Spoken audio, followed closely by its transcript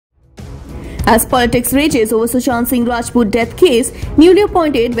As politics rages over Sushant Singh Rajput death case, newly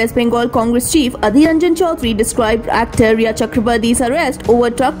appointed West Bengal Congress chief Adhir Ranjan Chowdhury described actor Rhea Chakraborty's arrest over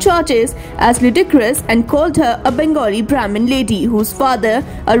drug charges as ludicrous and called her a Bengali Brahmin lady whose father,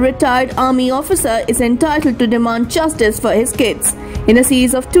 a retired army officer, is entitled to demand justice for his kids. In a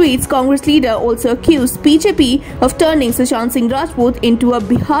series of tweets, Congress leader also accused BJP of turning Sushant Singh Rajput into a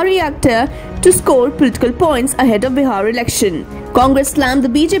Bihari actor to score political points ahead of Bihar election. Congress slammed the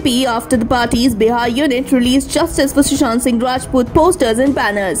BJP after the party's Bihar unit released Justice for Sushant Singh Rajput posters and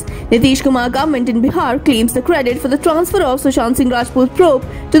banners. Nitish Kumar government in Bihar claims the credit for the transfer of Sushant Singh Rajput probe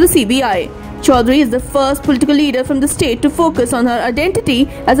to the CBI. Chowdhury is the first political leader from the state to focus on her identity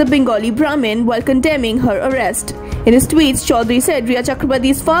as a Bengali Brahmin while condemning her arrest. In his tweets, Chowdhury said Rhea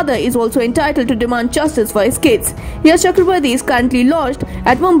Chakraborty's father is also entitled to demand justice for his kids. Rhea Chakraborty is currently lodged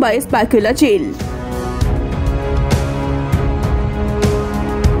at Mumbai's Bakula jail.